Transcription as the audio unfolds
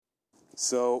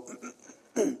So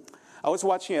I was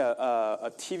watching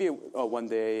a TV one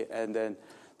day, and then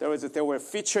they were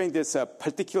featuring this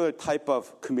particular type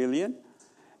of chameleon.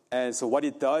 And so what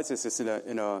it does is it's in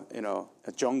a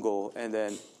jungle, and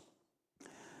then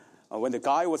when the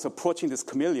guy was approaching this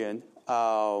chameleon,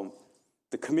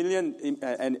 the chameleon,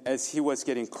 and as he was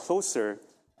getting closer,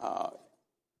 on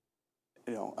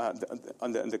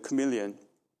the chameleon,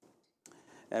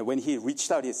 and when he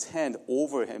reached out his hand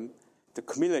over him, the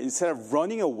chameleon, instead of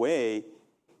running away,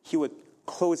 he would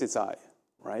close his eye,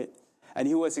 right? And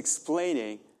he was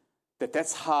explaining that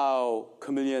that's how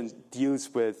chameleon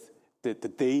deals with the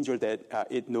danger that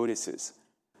it notices.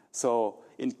 So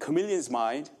in chameleon's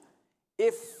mind,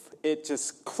 if it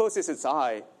just closes its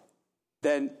eye,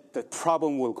 then the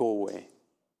problem will go away,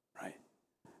 right?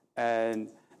 And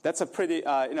that's a pretty,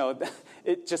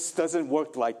 it just doesn't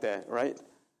work like that, right?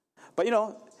 But,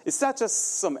 it's not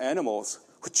just some animals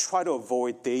who try to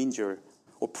avoid danger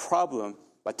or problem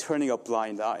by turning a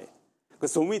blind eye.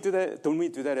 Because don't we do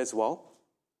that as well?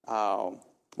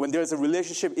 When there's a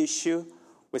relationship issue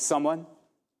with someone,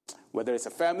 whether it's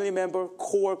a family member,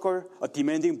 coworker, a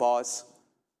demanding boss,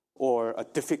 or a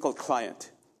difficult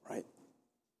client, right?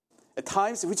 At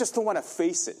times, we just don't want to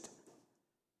face it.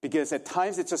 Because at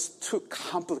times, it's just too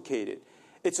complicated.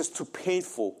 It's just too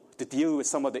painful to deal with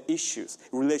some of the issues,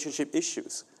 relationship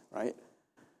issues, right?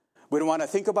 We don't want to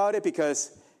think about it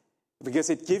because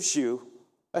it gives you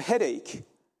a headache.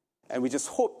 And we just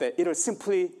hope that it'll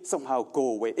simply somehow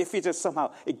go away. If we just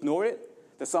somehow ignore it,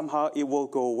 then somehow it will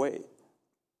go away.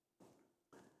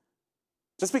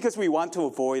 Just because we want to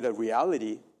avoid a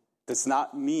reality does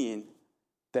not mean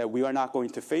that we are not going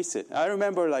to face it. I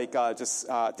remember this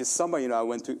summer, I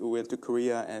went to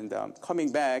Korea, and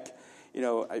coming back,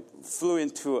 I flew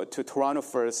into Toronto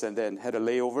first and then had a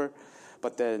layover.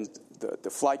 But then the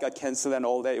flight got canceled and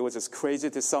all that. It was just crazy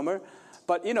this summer.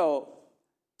 But,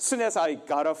 as soon as I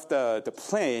got off the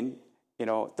plane,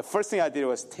 the first thing I did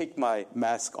was take my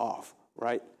mask off,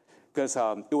 right? Because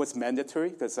it was mandatory,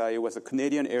 because it was a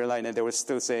Canadian airline, and they were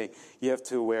still saying you have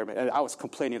to wear. And I was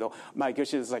complaining, though. My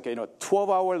gosh, it's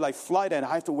 12-hour flight, and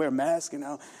I have to wear a mask,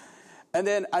 And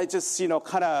then I just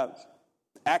kind of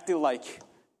acted like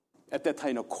at that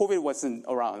time COVID wasn't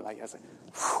around. I was like,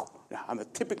 whew, I'm a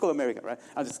typical American, right?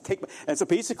 I just and so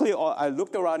basically I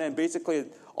looked around, and basically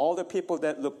all the people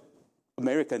that look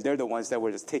American, they're the ones that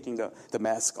were just taking the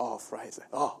mask off, right? It's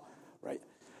like, right.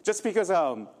 Just because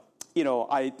I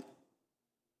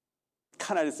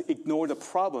kind of just ignore the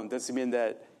problem doesn't mean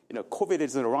that, COVID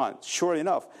isn't around. Sure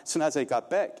enough, as soon as I got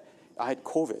back, I had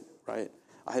COVID, right?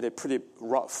 I had it pretty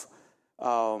rough.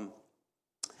 And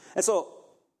so,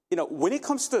 when it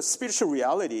comes to spiritual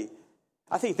reality,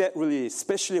 I think that really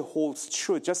especially holds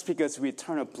true. Just because we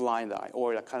turn a blind eye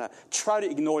or kind of try to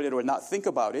ignore it or not think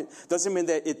about it doesn't mean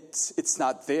that it's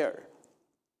not there.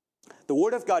 The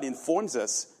Word of God informs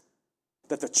us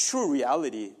that the true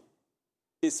reality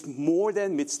is more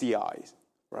than meets the eye,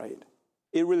 right?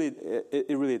 It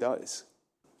really does.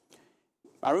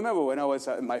 I remember when I was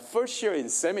in my first year in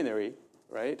seminary,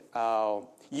 right?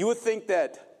 You would think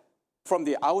that from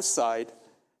the outside,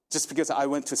 just because I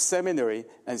went to seminary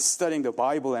and studying the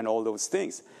Bible and all those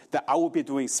things, that I would be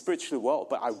doing spiritually well,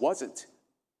 but I wasn't.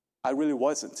 I really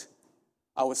wasn't.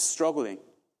 I was struggling.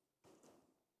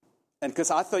 And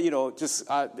because I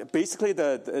thought, basically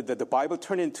the Bible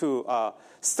turned into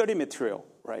study material,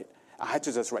 right? I had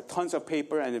to just write tons of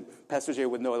paper, and Pastor Jay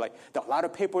would know, there are a lot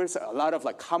of papers, a lot of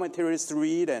commentaries to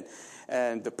read,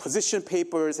 and the position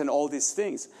papers and all these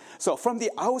things. So from the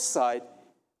outside,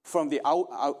 from the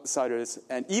outsiders,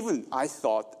 and even I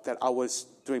thought that I was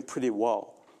doing pretty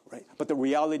well, right? But the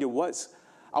reality was,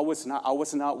 I was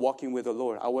not walking with the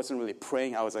Lord. I wasn't really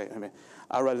praying. I was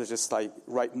I'd rather just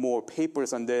write more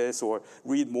papers on this or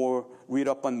read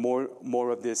up on more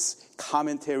of this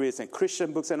commentaries and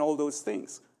Christian books and all those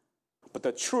things. But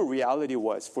the true reality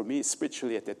was, for me,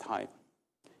 spiritually at that time,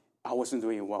 I wasn't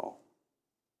doing well.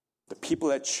 The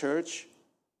people at church,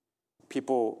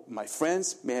 my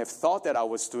friends may have thought that I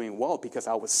was doing well because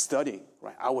I was studying,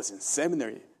 right? I was in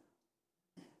seminary.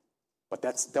 But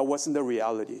that wasn't the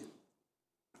reality.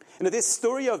 This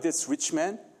story of this rich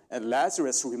man and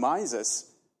Lazarus reminds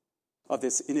us of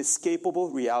this inescapable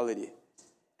reality.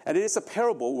 And it is a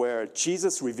parable where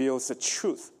Jesus reveals the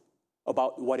truth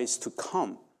about what is to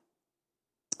come.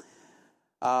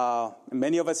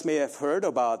 Many of us may have heard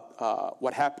about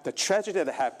what happened, the tragedy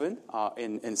that happened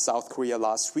in South Korea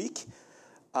last week.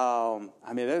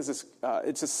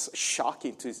 It's just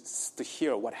shocking to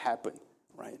hear what happened,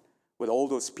 right? With all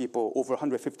those people, over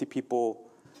 150 people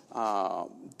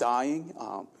dying.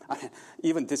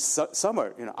 Even this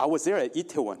summer, I was there at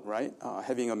Itaewon, right,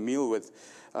 having a meal with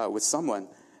someone,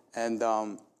 and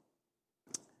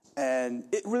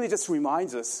it really just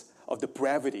reminds us of the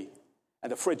brevity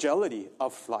and the fragility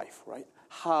of life, right?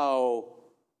 How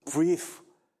brief,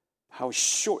 how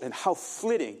short, and how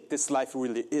fleeting this life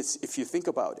really is, if you think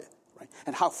about it, right?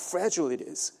 And how fragile it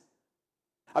is.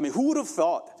 I mean, who would have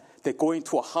thought that going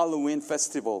to a Halloween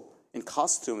festival in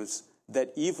costumes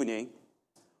that evening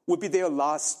would be their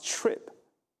last trip,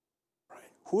 right?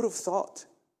 Who would have thought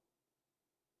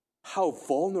how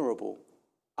vulnerable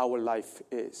our life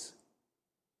is?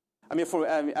 I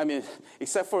mean,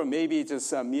 except for maybe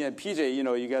just me and PJ,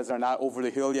 you guys are not over the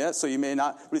hill yet, so you may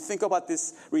not really think about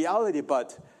this reality,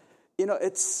 but,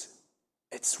 it's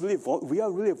really, we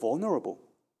are really vulnerable,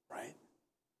 right?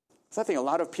 So I think a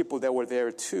lot of people that were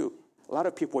there too, a lot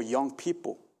of people were young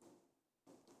people.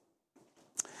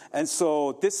 And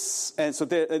so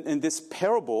there, in this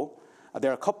parable,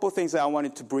 there are a couple of things that I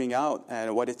wanted to bring out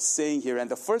and what it's saying here. And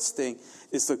the first thing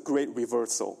is the great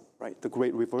reversal, right? The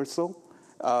great reversal.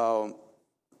 Some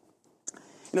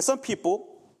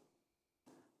people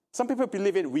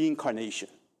believe in reincarnation,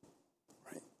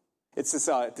 right? It's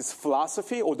this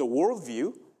philosophy or the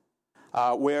worldview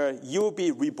where you will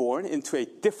be reborn into a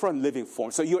different living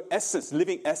form. So your essence,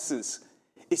 living essence,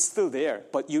 is still there,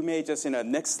 but you may just in a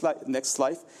next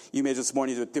life, you may just born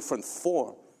into a different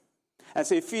form. And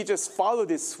so if you just follow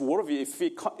this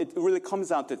worldview, it really comes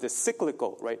down to the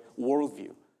cyclical, right,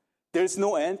 worldview. There is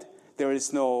no end. There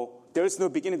is no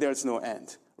beginning. There is no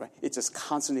end. Right? It just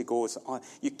constantly goes on.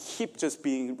 You keep just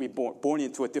being reborn, born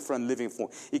into a different living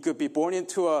form. You could be born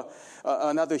into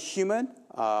another human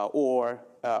or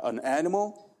an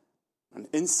animal, an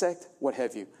insect, what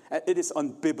have you. And it is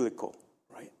unbiblical,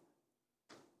 right?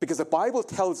 Because the Bible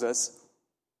tells us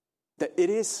that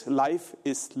life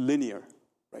is linear,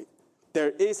 right? There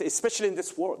is, especially in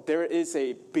this world, there is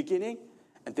a beginning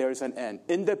and there is an end.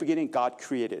 In the beginning, God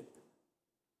created.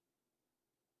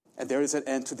 And there is an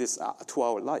end to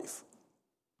our life.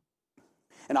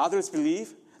 And others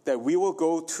believe that we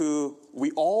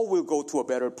all will go to a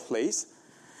better place.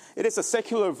 It is a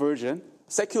secular vision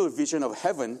of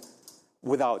heaven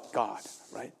without God,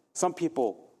 right? Some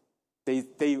people,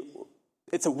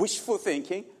 it's a wishful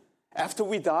thinking. After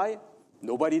we die,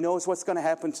 nobody knows what's going to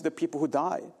happen to the people who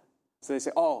die. So they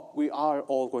say, we are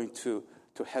all going to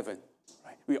heaven,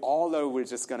 right? We're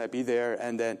just going to be there.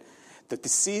 And then the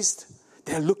deceased,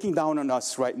 they're looking down on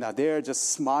us right now. They're just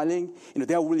smiling.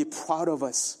 They're really proud of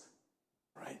us,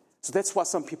 right? So that's what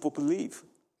some people believe.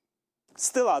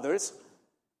 Still others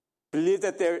believe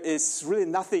that there is really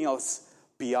nothing else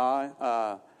beyond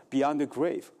the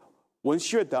grave.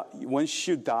 Once you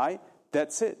die,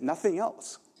 that's it. Nothing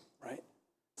else, right?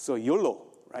 So YOLO,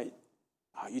 right?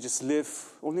 You just live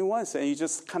only once, and you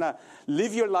just kind of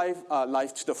live your life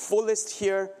to the fullest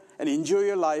here and enjoy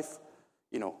your life,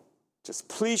 Just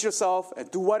please yourself and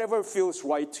do whatever feels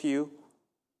right to you,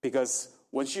 because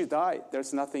once you die,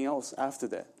 there's nothing else after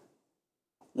that.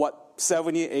 What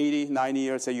 70, 80, 90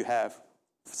 years that you have,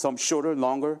 some shorter,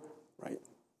 longer, right?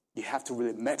 You have to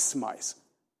really maximize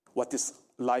what this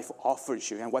life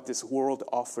offers you and what this world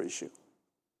offers you.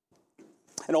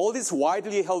 And all these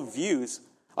widely held views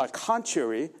are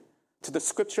contrary to the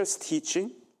scripture's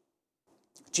teaching.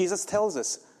 Jesus tells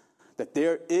us that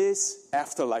there is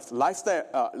afterlife,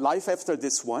 life after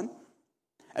this one,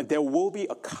 and there will be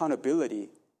accountability,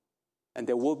 and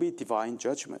there will be divine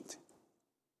judgment.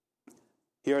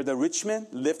 Here, the rich man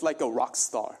lived like a rock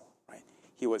star, right?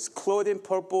 He was clothed in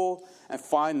purple and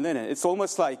fine linen. It's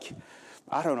almost like,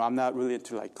 I don't know, I'm not really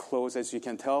into like clothes, as you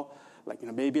can tell,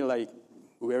 maybe like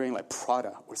wearing like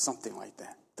Prada or something like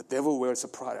that. The devil wears a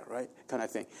Prada, right? Kind of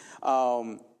thing.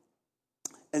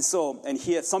 And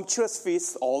he had sumptuous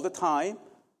feasts all the time,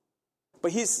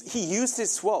 but he used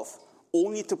his wealth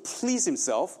only to please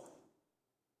himself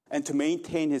and to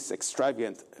maintain his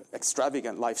extravagant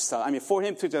lifestyle. I mean, for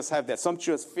him to just have that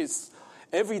sumptuous feast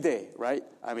every day, right?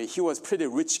 I mean, he was a pretty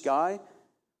rich guy,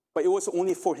 but it was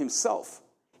only for himself.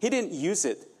 He didn't use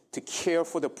it to care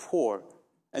for the poor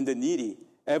and the needy,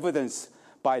 evidenced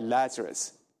by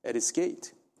Lazarus at his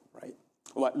gate, right?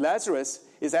 Well, Lazarus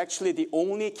is actually the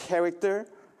only character,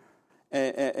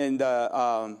 and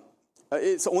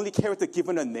it's the only character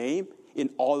given a name in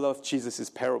all of Jesus'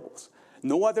 parables.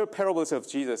 No other parables of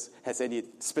Jesus has any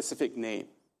specific name,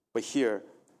 but here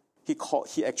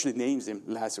he actually names him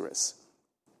Lazarus.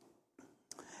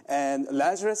 And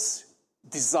Lazarus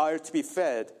desired to be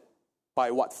fed by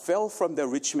what fell from the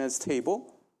rich man's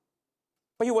table,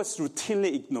 but he was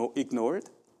routinely ignored,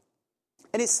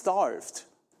 and he starved.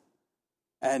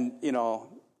 And,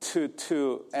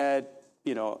 to add,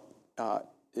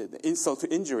 insult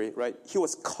to injury, right? He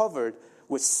was covered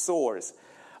with sores.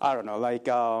 I don't know, like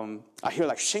I hear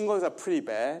like shingles are pretty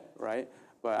bad, right?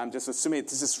 But I'm just assuming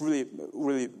this is really,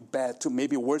 really bad too,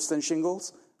 maybe worse than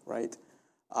shingles, right?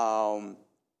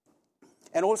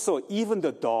 And also even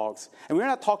the dogs, and we're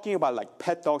not talking about like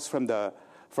pet dogs from the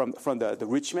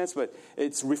rich man's, but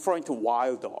it's referring to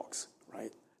wild dogs,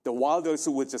 right? The wild dogs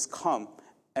who would just come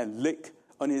and lick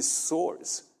on his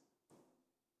sores.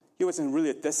 He was in really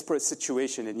a desperate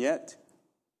situation, and yet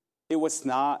it was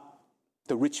not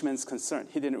the rich man's concern.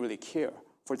 He didn't really care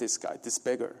for this guy, this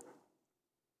beggar.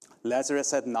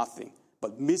 Lazarus had nothing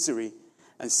but misery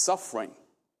and suffering.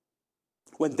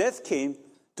 When death came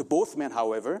to both men,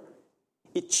 however,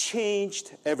 it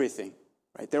changed everything.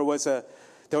 Right? There was a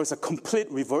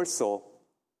complete reversal.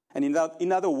 And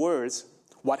in other words,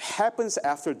 what happens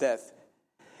after death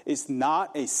is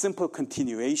not a simple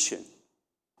continuation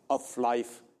of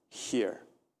life here.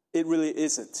 It really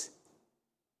isn't.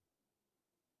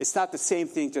 It's not the same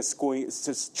thing it's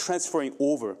just transferring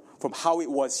over from how it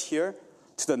was here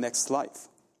to the next life.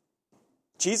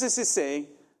 Jesus is saying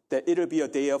that it'll be a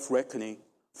day of reckoning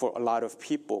for a lot of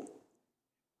people.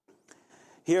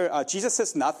 Here, Jesus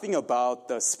says nothing about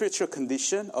the spiritual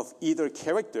condition of either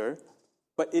character,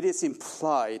 but it is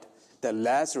implied that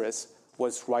Lazarus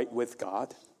was right with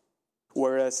God,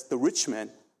 whereas the rich man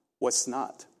was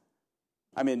not.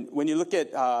 I mean, when you look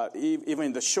at even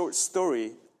in the short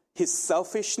story, his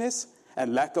selfishness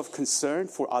and lack of concern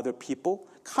for other people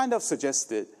kind of suggests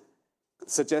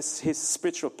his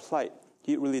spiritual plight.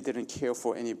 He really didn't care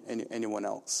for anyone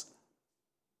else.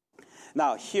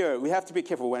 Now, here, we have to be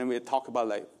careful when we talk about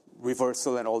like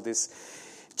reversal and all this.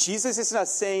 Jesus is not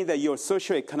saying that your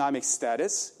socioeconomic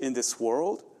status in this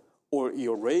world or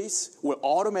your race will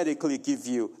automatically give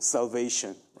you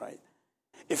salvation, right?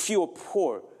 If you are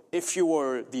poor, if you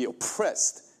are the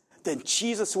oppressed, then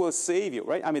Jesus will save you,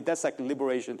 right? I mean, that's like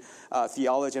liberation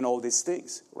theology and all these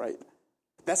things, right?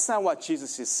 That's not what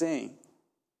Jesus is saying,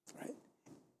 right?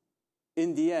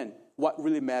 In the end, what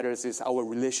really matters is our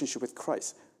relationship with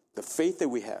Christ, the faith that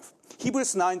we have.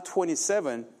 Hebrews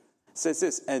 9:27 says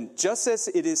this, and just as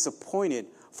it is appointed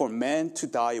for man to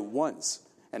die once,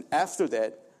 and after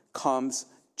that comes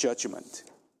judgment.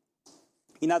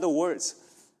 In other words,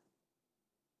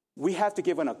 we have to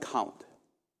give an account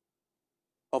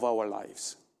of our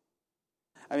lives.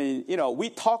 I mean, we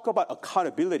talk about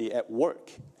accountability at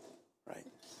work, right?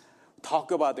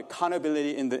 Talk about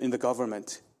accountability in the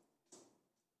government,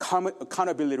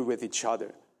 accountability with each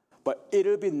other. But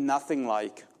it'll be nothing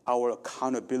like our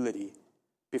accountability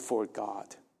before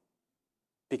God,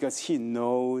 because He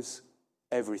knows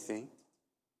everything.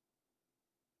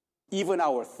 Even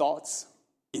our thoughts,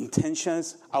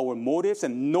 intentions, our motives,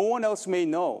 and no one else may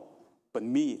know but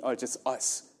me, or just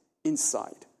us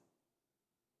inside.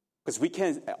 Because we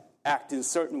can act in a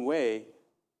certain way,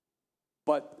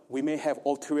 but we may have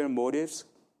ulterior motives.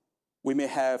 We may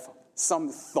have some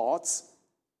thoughts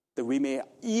that we may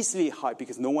easily hide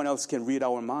because no one else can read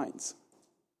our minds.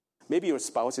 Maybe your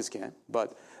spouses can,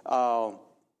 but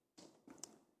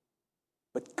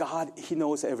God, He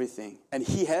knows everything, and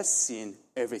He has seen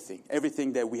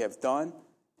everything that we have done,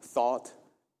 thought,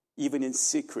 even in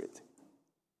secret.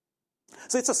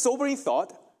 So it's a sobering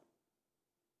thought,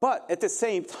 but at the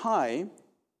same time,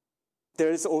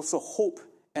 there is also hope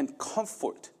and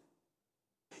comfort.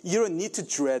 You don't need to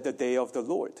dread the day of the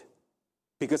Lord,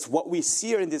 because what we see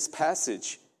here in this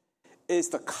passage is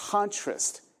the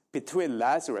contrast between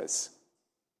Lazarus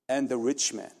and the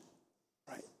rich man.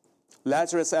 Right?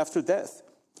 Lazarus after death.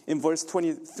 In verse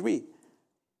 23,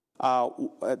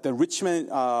 the rich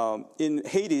man in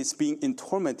Hades being in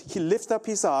torment, he lifted up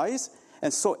his eyes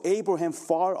and saw Abraham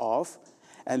far off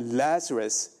and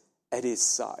Lazarus at his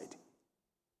side.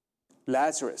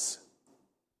 Lazarus,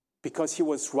 because he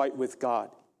was right with God,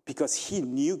 because he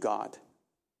knew God,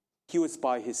 he was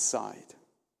by his side.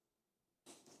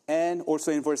 And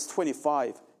also in verse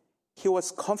 25, he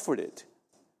was comforted.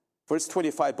 Verse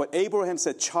 25, but Abraham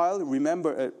said, child,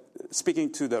 remember,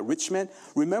 speaking to the rich man,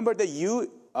 remember that you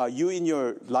in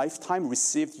your lifetime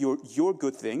received your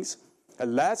good things,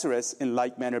 and Lazarus in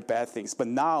like manner bad things. But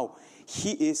now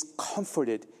he is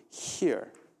comforted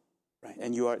here, right?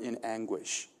 And you are in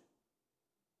anguish.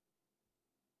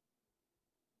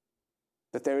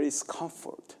 That there is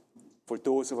comfort for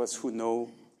those of us who know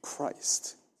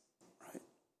Christ, right?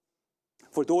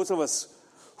 For those of us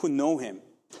who know Him,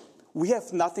 we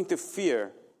have nothing to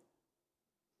fear,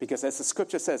 because as the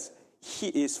scripture says, He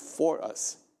is for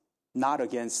us, not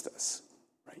against us,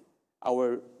 right?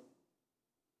 Our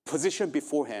position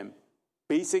before Him,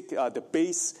 the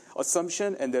base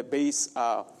assumption and the base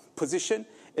position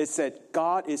is that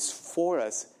God is for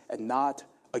us and not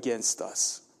against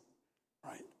us.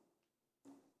 Right?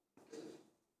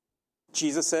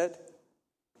 Jesus said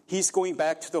he's going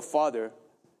back to the Father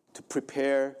to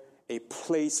prepare a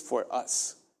place for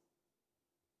us.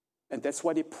 And that's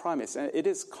what he promised. And it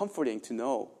is comforting to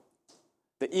know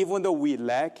that even though we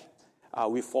lack,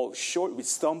 we fall short, we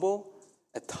stumble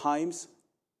at times,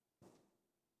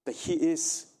 that he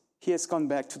has gone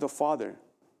back to the Father.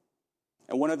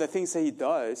 And one of the things that he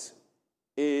does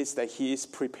is that he is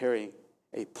preparing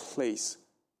a place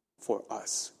for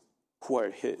us who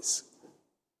are his.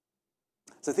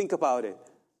 So think about it.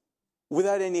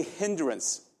 Without any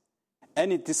hindrance,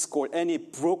 any discord, any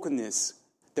brokenness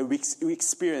that we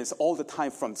experience all the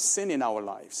time from sin in our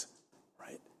lives,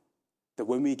 right? That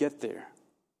when we get there,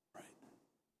 right,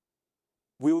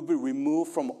 we will be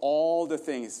removed from all the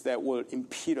things that will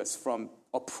impede us from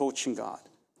approaching God.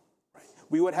 Right?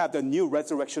 We would have the new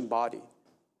resurrection body,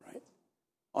 right?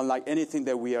 Unlike anything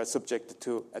that we are subjected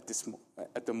to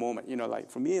at the moment.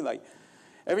 Like for me, like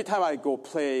every time I go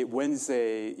play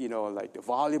Wednesday, like the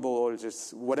volleyball or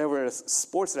just whatever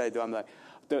sports that I do, I'm like,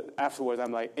 afterwards,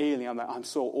 I'm like alien. I'm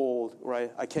so old,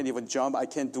 right? I can't even jump. I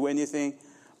can't do anything,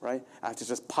 right? I have to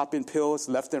just pop in pills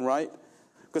left and right.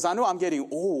 Because I know I'm getting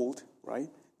old, right?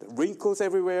 The wrinkles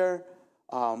everywhere,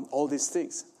 all these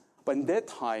things. But in that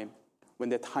time, when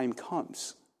that time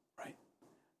comes, right?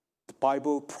 The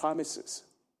Bible promises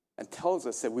and tells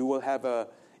us that we will have an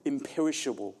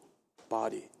imperishable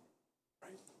body.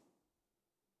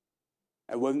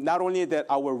 And not only that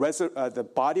the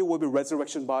body will be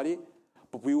resurrection body,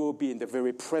 but we will be in the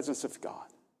very presence of God.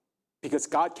 Because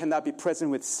God cannot be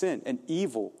present with sin and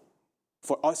evil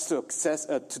for us to access,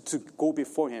 to go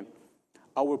before him.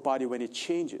 Our body, when it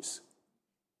changes,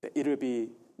 that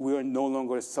we are no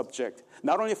longer subject,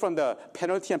 not only from the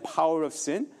penalty and power of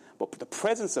sin, but the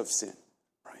presence of sin,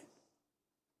 right?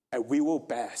 And we will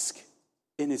bask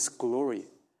in his glory.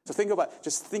 So think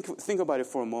about it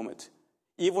for a moment.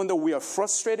 Even though we are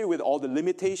frustrated with all the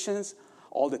limitations,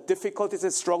 all the difficulties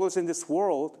and struggles in this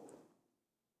world,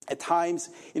 at times,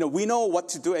 we know what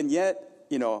to do, and yet,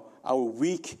 our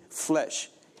weak flesh,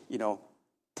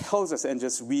 tells us, and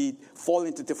just we fall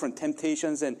into different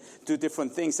temptations and do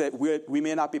different things that we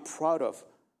may not be proud of.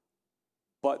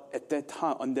 But at that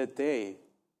time, on that day,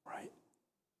 right,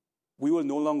 we will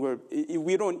no longer,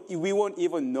 we won't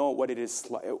even know what it is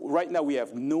like. Right now, we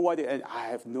have no idea, and I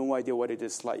have no idea what it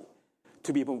is like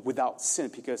to be even without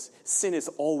sin, because sin is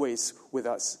always with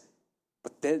us.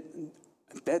 But at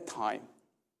that time,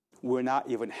 we're not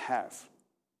even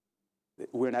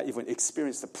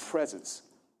experience the presence,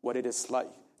 what it is like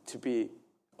to be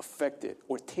affected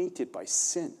or tainted by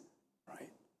sin, right?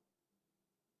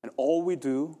 And all we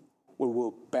do, we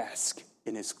will bask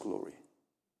in his glory,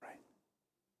 right?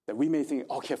 That we may think,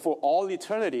 okay, for all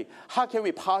eternity, how can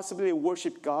we possibly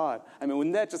worship God? I mean,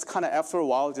 wouldn't that just kind of after a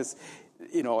while just,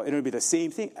 it'll be the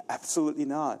same thing? Absolutely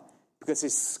not. Because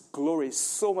his glory is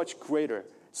so much greater,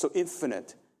 so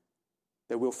infinite,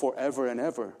 that we'll forever and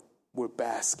ever will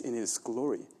bask in his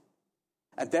glory.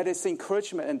 And that is the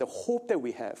encouragement and the hope that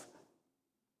we have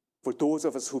for those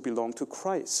of us who belong to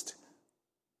Christ.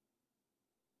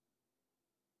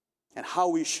 And how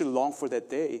we should long for that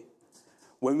day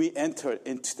when we enter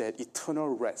into that eternal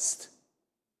rest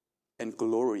and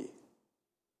glory.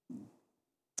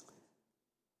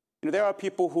 There are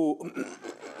people who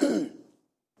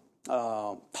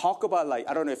talk about,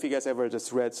 I don't know if you guys ever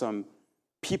just read some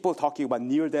people talking about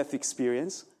near-death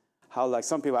experience. How,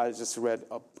 some people, I just read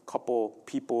a couple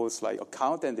people's,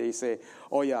 account, and they say,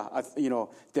 oh, yeah,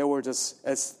 they were just,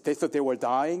 as they thought they were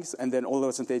dying, and then all of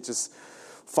a sudden they just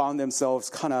found themselves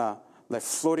kind of,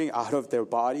 floating out of their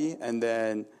body, and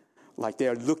then, they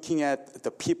are looking at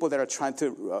the people that are trying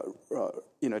to,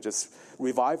 just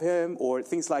revive him or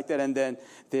things like that. And then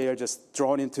they are just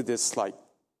drawn into this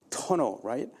tunnel,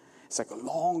 right? It's like a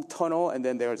long tunnel. And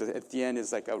then at the end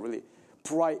is a really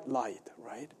bright light,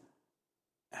 right?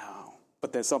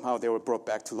 But then somehow they were brought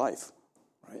back to life,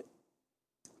 right?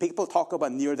 People talk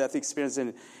about near-death experience.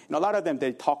 And a lot of them,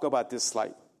 they talk about this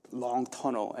long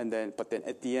tunnel. But then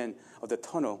at the end of the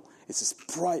tunnel, it's this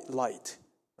bright light,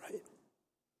 right?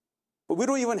 But we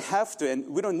don't even have to, and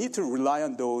we don't need to rely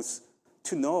on those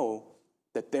to know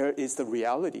that there is the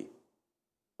reality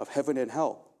of heaven and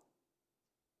hell.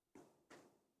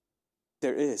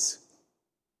 There is.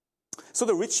 So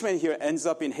the rich man here ends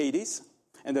up in Hades,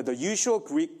 and the usual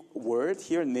Greek word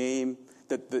here, name,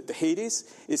 the Hades,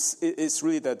 is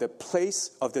really the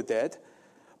place of the dead.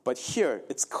 But here,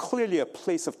 it's clearly a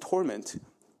place of torment,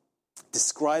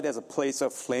 described as a place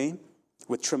of flame.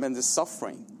 with tremendous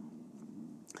suffering.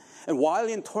 And while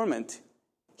in torment,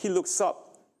 he looks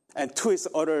up, and to his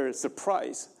utter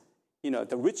surprise,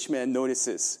 the rich man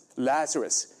notices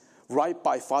Lazarus right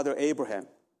by Father Abraham.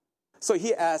 So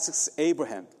he asks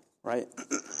Abraham, right?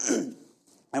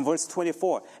 And verse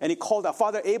 24, and he called out,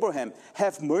 Father Abraham,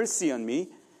 have mercy on me,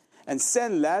 and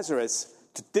send Lazarus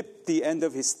to dip the end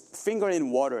of his finger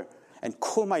in water and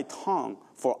cool my tongue,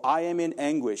 for I am in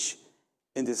anguish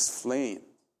in this flame.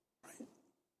 Right?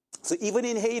 So even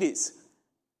in Hades,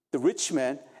 the rich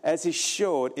man, as he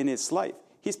showed in his life,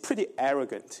 he's pretty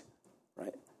arrogant,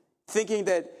 right? Thinking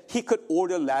that he could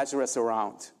order Lazarus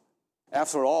around.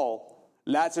 After all,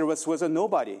 Lazarus was a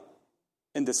nobody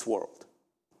in this world.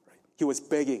 Right? He was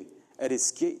begging at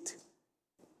his gate,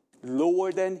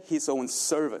 lower than his own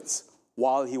servants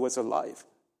while he was alive.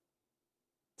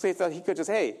 So he thought he could just,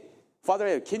 hey,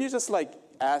 Father, can you just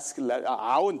ask?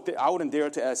 I wouldn't dare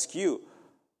to ask you,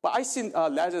 but I see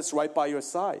Lazarus right by your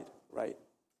side, right?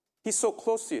 He's so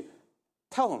close to you.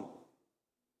 Tell him,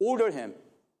 order him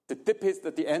to dip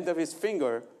the end of his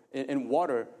finger in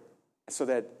water so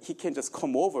that he can just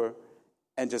come over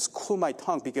and just cool my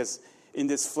tongue, because in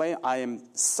this flame I am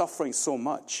suffering so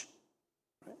much.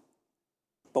 Right?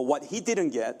 But what he didn't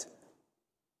get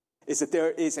is that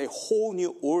there is a whole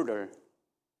new order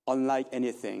unlike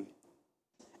anything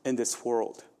in this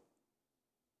world.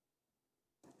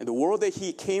 In the world that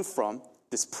he came from,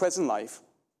 this present life,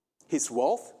 his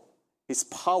wealth, his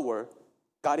power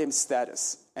got him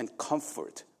status and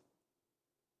comfort.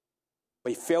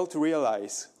 But he failed to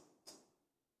realize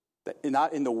that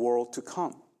not in the world to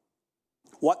come.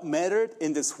 What mattered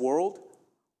in this world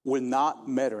will not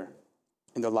matter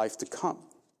in the life to come.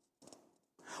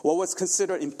 What was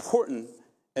considered important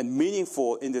and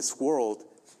meaningful in this world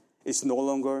is no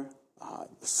longer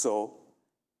so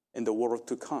in the world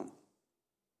to come.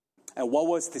 And what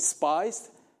was despised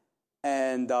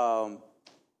and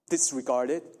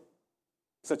disregarded,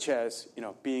 such as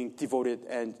being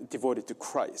devoted to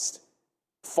Christ,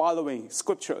 following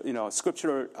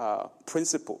scriptural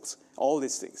principles, all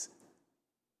these things,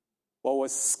 what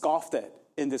was scoffed at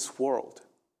in this world.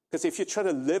 Because if you try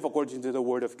to live according to the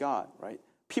Word of God, right,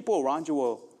 people around you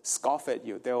will scoff at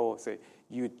you. They'll say,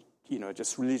 you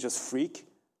just religious freak,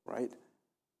 right?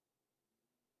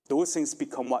 Those things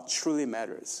become what truly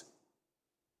matters.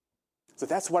 So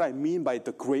that's what I mean by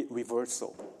the great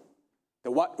reversal.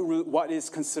 That what is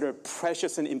considered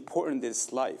precious and important in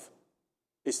this life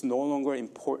is no longer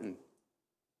important.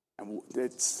 And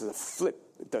it's the flip.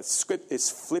 The script is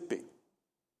flipping.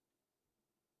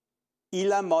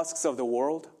 Elon Musk's of the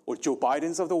world or Joe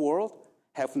Biden's of the world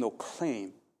have no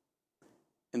claim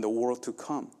in the world to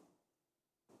come.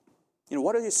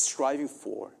 What are you striving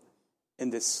for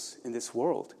in this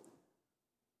world?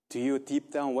 Do you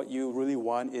deep down what you really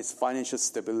want is financial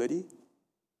stability?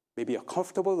 Maybe a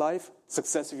comfortable life,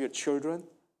 success of your children?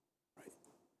 Right?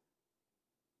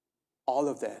 All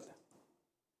of that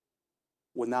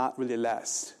will not really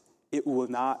last. It will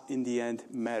not, in the end,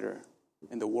 matter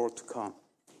in the world to come.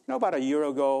 About a year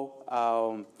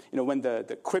ago, when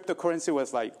the cryptocurrency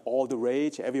was all the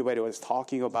rage, everybody was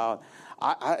talking about.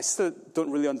 I still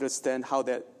don't really understand how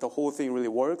the whole thing really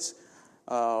works.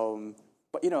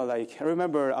 But I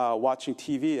remember watching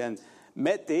TV, and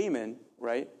Matt Damon,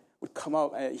 right, would come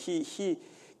out, and he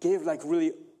gave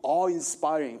really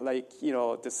awe-inspiring,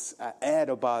 this ad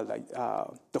about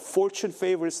the fortune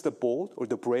favors the bold or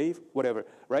the brave, whatever,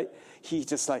 right? He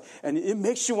just and it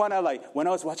makes you want to when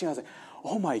I was watching, I was like,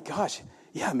 oh my gosh,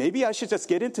 yeah, maybe I should just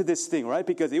get into this thing, right?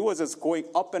 Because it was just going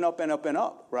up and up and up and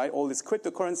up, right? All these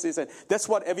cryptocurrencies, and that's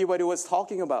what everybody was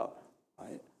talking about, right?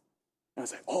 And I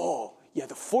was like, oh, yeah,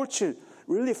 the fortune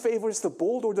really favors the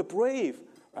bold or the brave,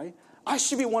 right? I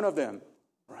should be one of them,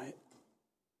 right?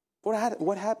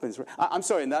 What happens? Right? I'm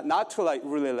sorry, not to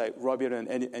really rub it on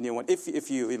anyone if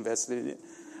you invested in it,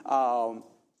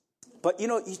 but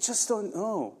you just don't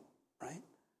know, right?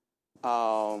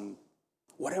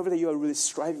 Whatever that you are really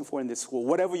striving for in this world,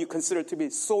 whatever you consider to be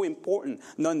so important,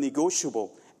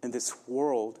 non-negotiable in this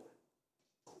world,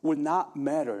 will not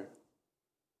matter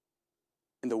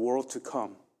in the world to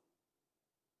come,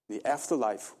 the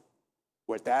afterlife,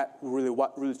 where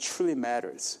what really truly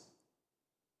matters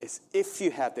is if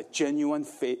you have the genuine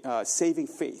saving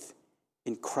faith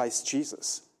in Christ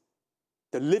Jesus,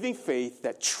 the living faith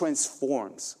that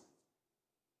transforms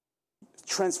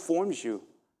you,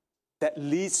 that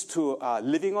leads to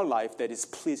living a life that is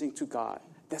pleasing to God.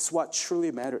 That's what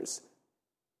truly matters.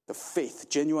 The faith,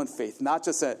 genuine faith, not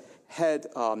just a head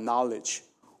knowledge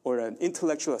or an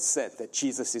intellectual assent that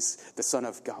Jesus is the Son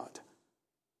of God.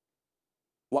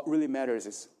 What really matters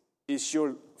is is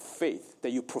your faith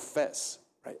that you profess,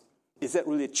 right? Is that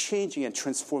really changing and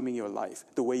transforming your life,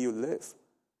 the way you live?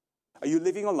 Are you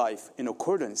living a life in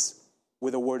accordance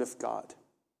with the Word of God?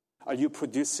 Are you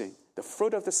producing the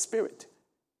fruit of the Spirit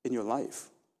in your life?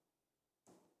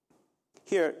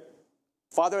 Here,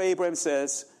 Father Abraham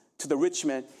says to the rich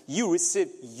man, you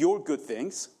received your good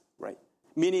things, right?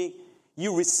 Meaning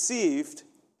you received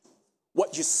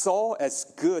what you saw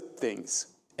as good things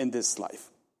in this life.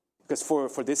 Because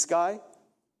for this guy,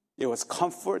 it was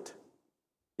comfort,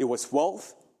 it was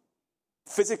wealth,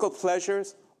 physical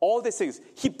pleasures, all these things.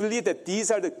 He believed that these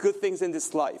are the good things in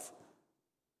this life.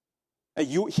 And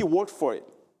he worked for it.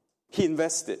 He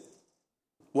invested,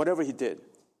 whatever he did.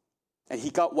 And he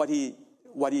got what he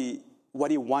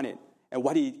wanted and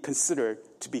what he considered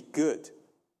to be good.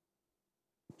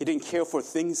 He didn't care for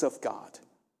things of God.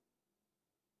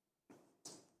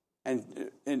 And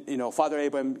Father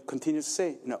Abraham continues to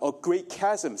say, a great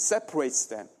chasm separates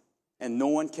them, and no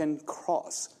one can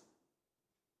cross.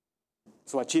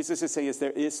 So what Jesus is saying is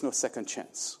there is no second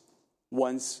chance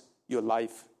once your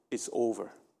life is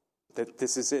over. That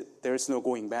this is it. There is no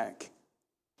going back.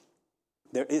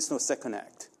 There is no second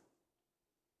act.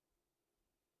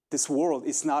 This world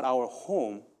is not our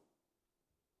home.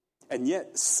 And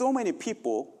yet, so many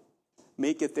people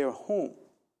make it their home.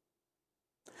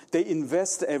 They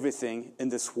invest everything in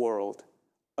this world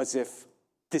as if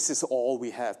this is all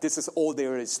we have. This is all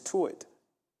there is to it.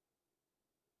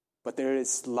 But there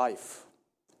is life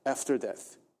after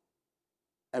death.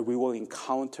 And we will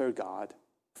encounter God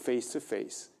face to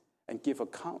face and give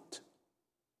account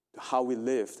to how we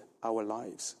lived our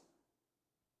lives.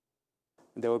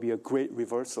 And there will be a great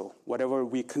reversal. Whatever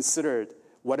we considered,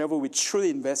 whatever we truly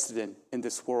invested in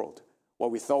this world,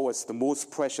 what we thought was the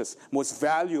most precious, most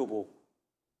valuable,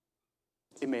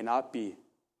 it may not be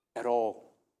at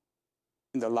all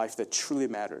in the life that truly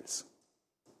matters.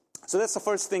 So that's the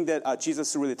first thing that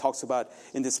Jesus really talks about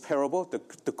in this parable,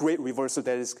 the great reversal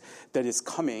that is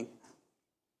coming.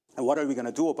 And what are we going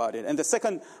to do about it? And the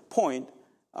second point,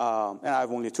 and I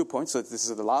have only 2 points, so this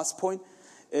is the last point,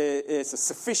 is the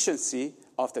sufficiency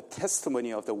of the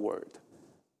testimony of the word.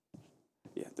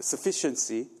 Yeah, the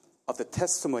sufficiency of the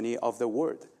testimony of the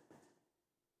word.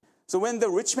 So when the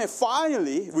rich man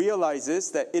finally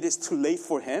realizes that it is too late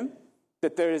for him,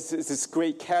 that there is this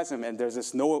great chasm and there's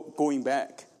just no going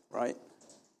back, right?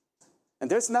 And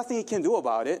there's nothing he can do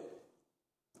about it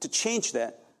to change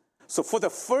that. So for the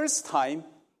first time,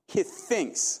 he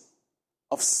thinks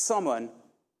of someone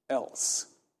else,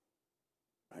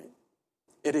 right?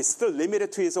 It is still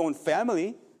limited to his own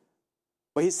family,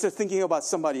 but he's still thinking about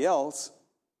somebody else.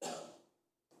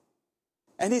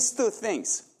 And he still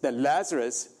thinks that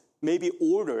Lazarus may be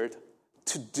ordered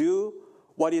to do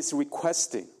what he's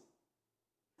requesting.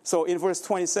 So in verse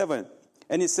 27,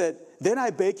 and he said, "Then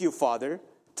I beg you, Father,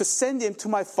 to send him to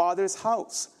my father's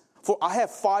house, for I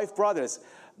have 5 brothers.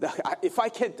 If I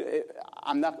can't,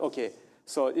 I'm not, okay,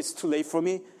 so it's too late for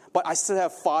me, but I still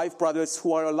have 5 brothers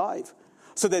who are alive."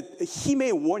 So that he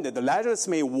may warn them, the Lazarus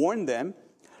may warn them,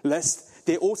 lest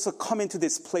they also come into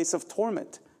this place of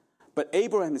torment. But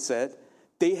Abraham said,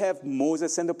 "They have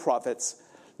Moses and the prophets.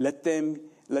 Let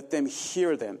them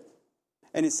hear them."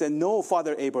 And he said, "No,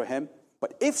 Father Abraham,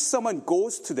 but if someone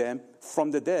goes to them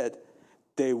from the dead,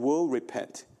 they will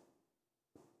repent."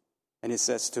 And he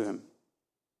says to him,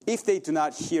 "If they do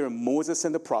not hear Moses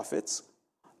and the prophets,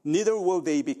 neither will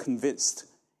they be convinced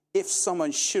if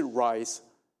someone should rise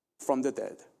from the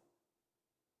dead."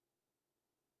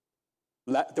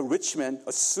 The rich man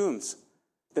assumes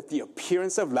that the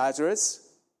appearance of Lazarus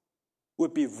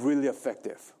would be really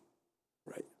effective,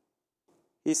 right?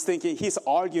 He's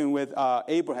arguing with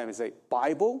Abraham. He's like,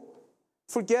 Bible?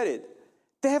 Forget it.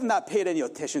 They have not paid any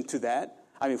attention to that.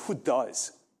 I mean, who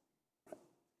does?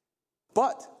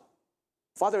 But,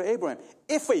 Father Abraham,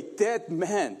 if a dead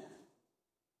man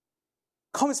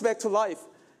comes back to life,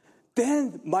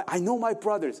 then I know my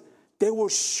brothers, they will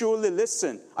surely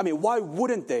listen. I mean, why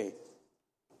wouldn't they?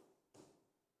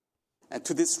 And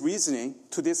to this reasoning,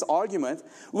 to this argument,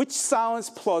 which sounds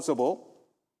plausible,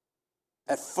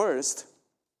 at first,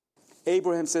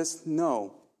 Abraham says,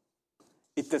 no,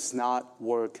 it does not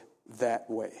work that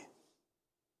way.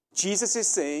 Jesus is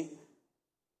saying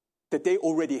that they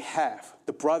already have,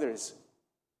 the brothers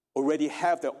already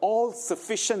have the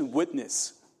all-sufficient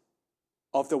witness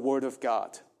of the Word of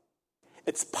God.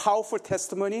 Its powerful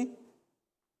testimony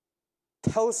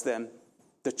tells them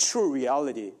the true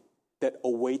reality that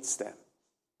awaits them.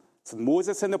 So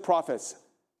Moses and the prophets,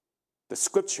 the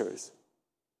scriptures,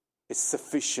 is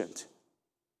sufficient.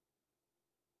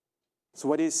 So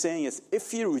what he's saying is,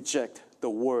 if you reject the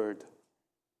word,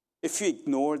 if you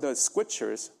ignore the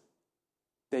scriptures,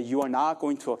 then you are not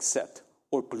going to accept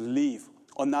or believe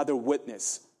another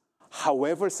witness,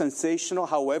 however sensational,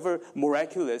 however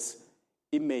miraculous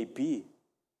it may be.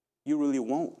 You really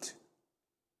won't.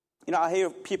 I hear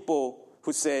people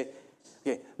who say,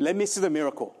 okay, let me see the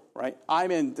miracle, right?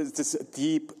 I'm in this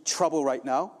deep trouble right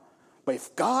now, but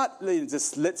if God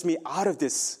just lets me out of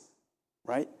this,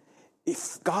 right?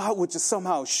 If God would just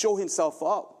somehow show himself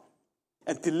up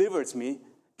and delivers me,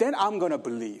 then I'm going to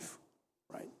believe,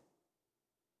 right?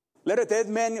 Let a dead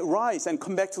man rise and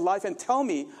come back to life and tell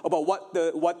me about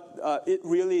what it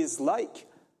really is like.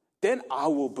 Then I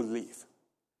will believe.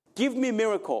 Give me a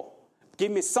miracle.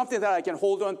 Give me something that I can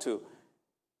hold on to.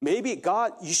 Maybe,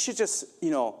 God, you should just,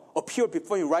 appear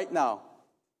before me right now,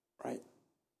 right?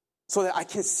 So that I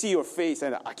can see your face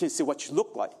and I can see what you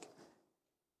look like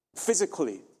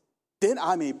physically. Then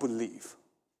I may believe.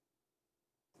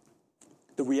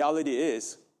 The reality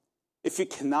is, if you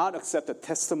cannot accept the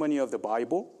testimony of the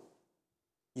Bible,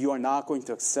 you are not going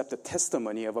to accept the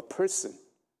testimony of a person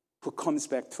who comes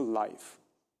back to life.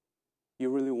 You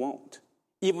really won't.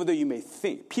 Even though you may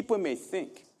think, people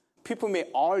may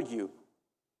argue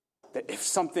that if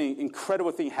something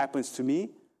incredible thing happens to me,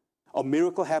 a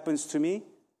miracle happens to me,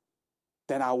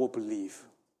 then I will believe.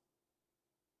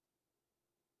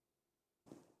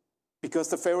 Because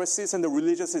the Pharisees and the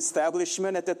religious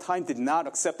establishment at that time did not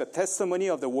accept the testimony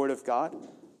of the Word of God,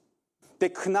 they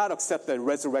could not accept the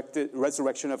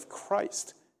resurrection of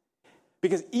Christ.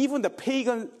 Because even the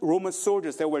pagan Roman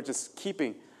soldiers that were just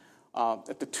keeping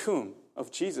at the tomb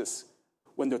of Jesus,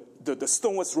 when the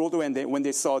stone was rolled away and when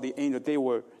they saw the angel, they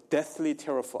were deathly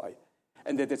terrified.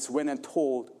 And they just went and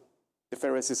told the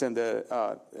Pharisees and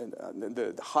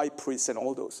the high priests and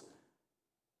all those.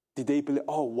 Did they believe,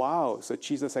 oh, wow, so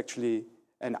Jesus actually,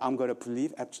 and I'm going to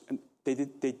believe? They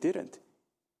didn't.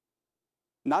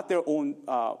 Not their own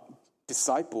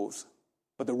disciples,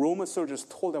 but the Roman soldiers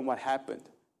told them what happened.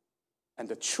 And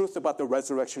the truth about the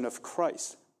resurrection of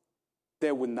Christ,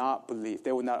 they would not believe.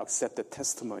 They would not accept the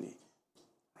testimony.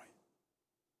 Right?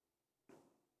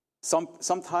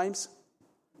 Sometimes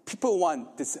people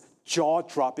want this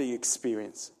jaw-dropping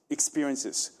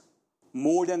experiences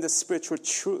more than the spiritual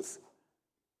truth.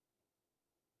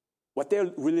 What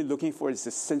they're really looking for is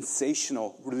the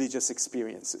sensational religious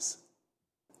experiences.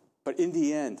 But in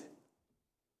the end,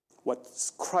 what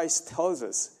Christ tells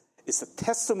us is the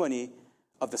testimony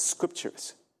of the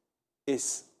scriptures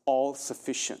is all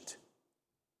sufficient.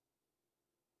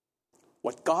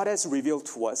 What God has revealed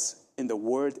to us in the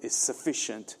Word is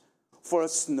sufficient for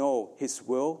us to know His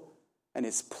will and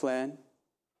His plan,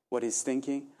 what He's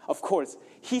thinking. Of course,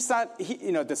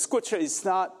 the Scripture is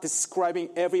not describing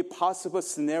every possible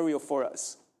scenario for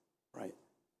us, right?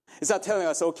 It's not telling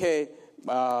us, okay,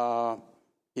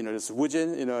 this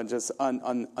Wujin, just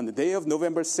on the day of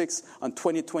November 6th, on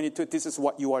 2022, this is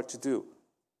what you are to do.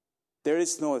 There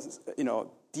is no,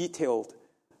 detailed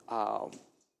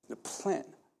plan.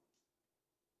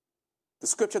 The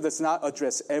Scripture does not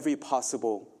address every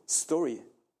possible story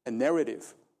and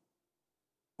narrative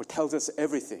or tells us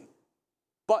everything.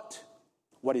 But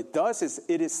what it does is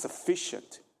it is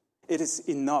sufficient. It is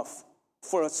enough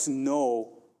for us to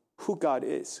know who God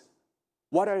is,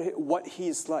 what He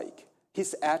is like,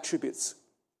 His attributes,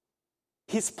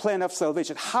 His plan of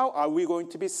salvation. How are we going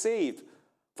to be saved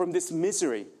from this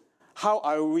misery? How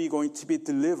are we going to be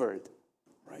delivered?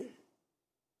 Right?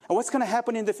 And what's going to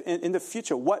happen in the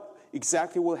future? What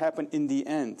exactly will happen in the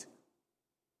end?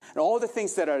 And all the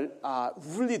things that are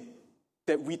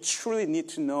that we truly need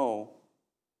to know,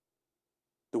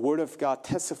 the Word of God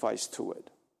testifies to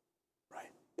it. Right?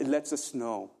 It lets us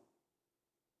know.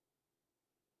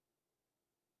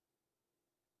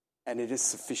 And it is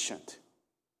sufficient.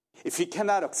 If you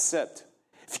cannot accept,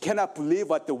 if you cannot believe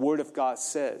what the Word of God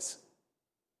says,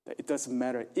 it doesn't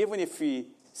matter. Even if we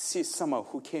see someone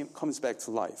who comes back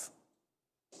to life,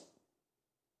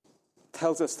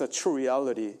 tells us the true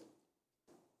reality,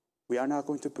 we are not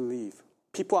going to believe.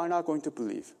 People are not going to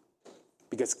believe.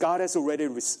 Because God has already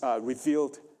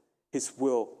revealed His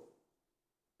will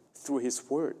through His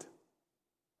Word.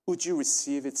 Would you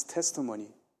receive its testimony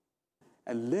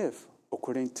and live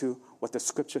according to what the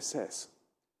Scripture says?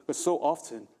 Because so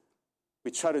often,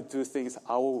 we try to do things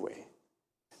our way.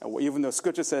 And even though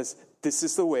Scripture says, this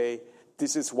is the way,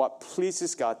 this is what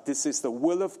pleases God, this is the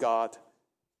will of God,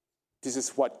 this is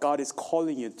what God is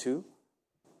calling you to.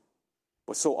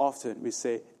 But so often we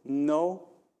say, no,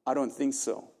 I don't think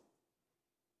so.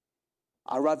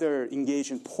 I'd rather engage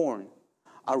in porn.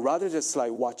 I'd rather just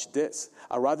watch this.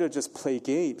 I'd rather just play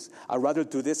games. I'd rather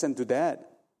do this and do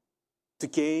that to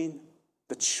gain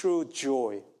the true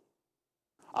joy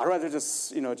I'd rather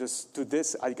just do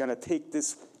this. I'm going to take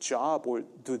this job or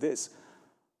do this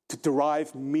to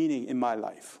derive meaning in my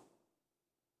life.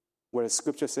 Whereas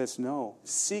Scripture says, no,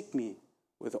 seek me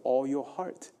with all your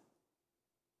heart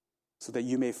so that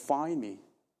you may find me,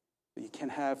 that you can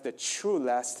have that true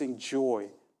lasting joy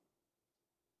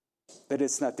that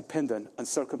is not dependent on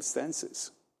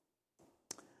circumstances.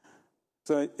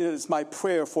 So it is my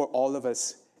prayer for all of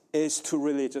us is to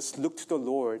really just look to the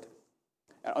Lord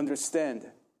and understand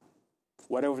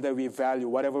whatever that we value,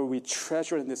 whatever we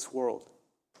treasure in this world,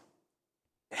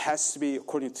 it has to be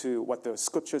according to what the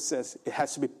Scripture says. It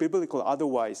has to be biblical.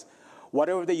 Otherwise,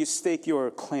 whatever that you stake your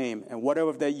claim and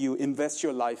whatever that you invest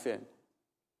your life in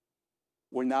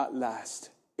will not last.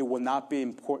 It will not be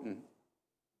important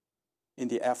in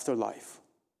the afterlife.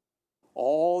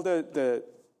 All the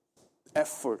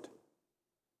effort,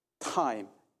 time,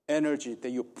 energy that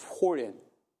you pour in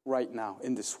right now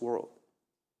in this world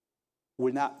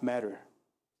will not matter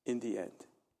in the end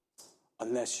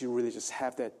unless you really just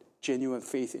have that genuine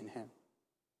faith in Him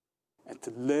and to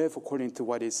live according to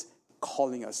what is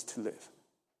calling us to live.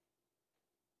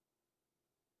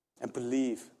 And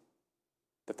believe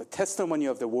that the testimony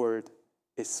of the Word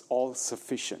is all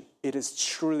sufficient. It is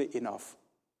truly enough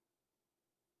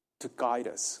to guide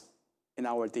us in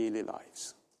our daily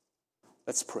lives.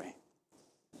 Let's pray.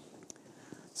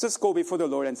 So let's go before the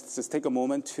Lord and just take a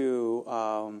moment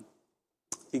to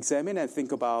examine and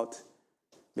think about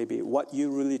maybe what you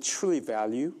really truly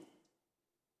value.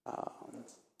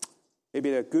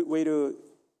 Maybe a good way to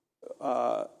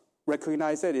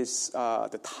recognize that is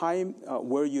the time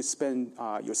where you spend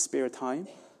your spare time,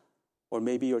 or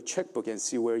maybe your checkbook, and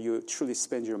see where you truly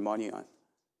spend your money on.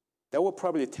 That will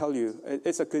probably tell you,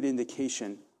 it's a good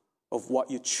indication of what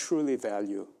you truly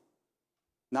value,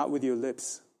 not with your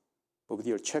lips, but with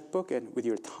your checkbook and with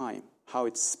your time, how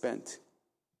it's spent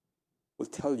will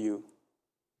tell you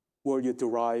where you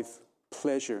derive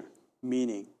pleasure,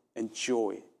 meaning, and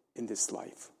joy in this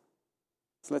life.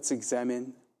 So let's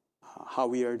examine how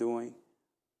we are doing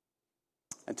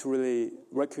and to really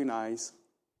recognize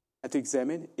and to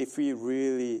examine if we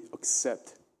really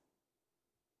accept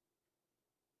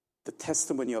the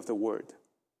testimony of the Word.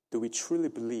 Do we truly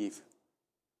believe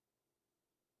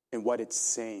in what it's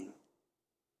saying?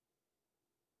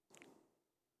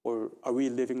 Or are we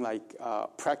living like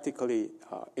practically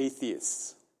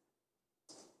atheists?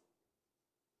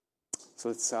 So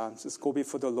let's just go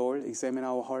before the Lord, examine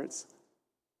our hearts,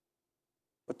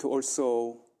 but to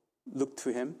also look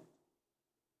to Him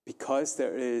because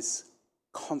there is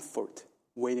comfort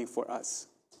waiting for us.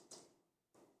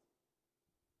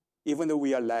 Even though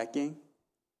we are lacking,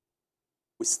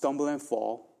 we stumble and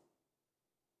fall,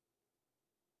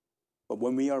 but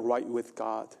when we are right with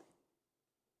God,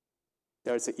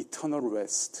 there is an eternal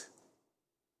rest,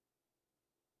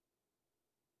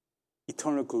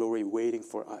 eternal glory waiting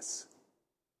for us.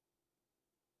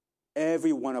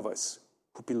 Every one of us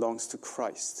who belongs to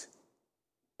Christ,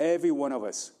 every one of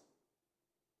us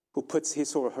who puts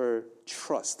his or her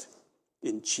trust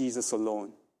in Jesus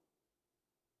alone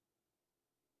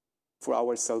for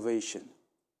our salvation,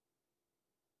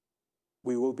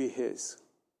 we will be His.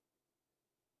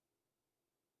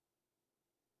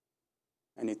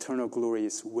 And eternal glory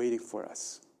is waiting for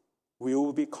us. We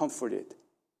will be comforted.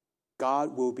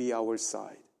 God will be our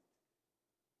side.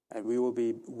 And we will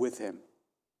be with Him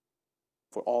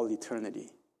for all eternity.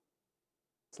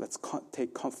 So let's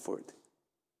take comfort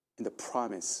in the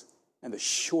promise and the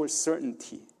sure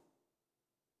certainty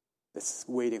that's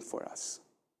waiting for us.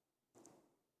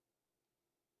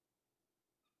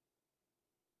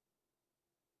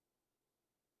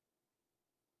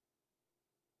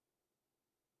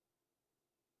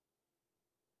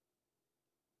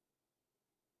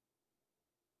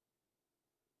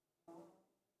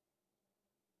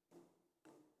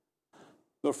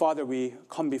 Lord Father, we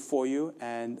come before you,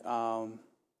 and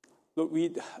Lord, we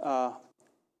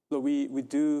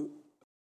do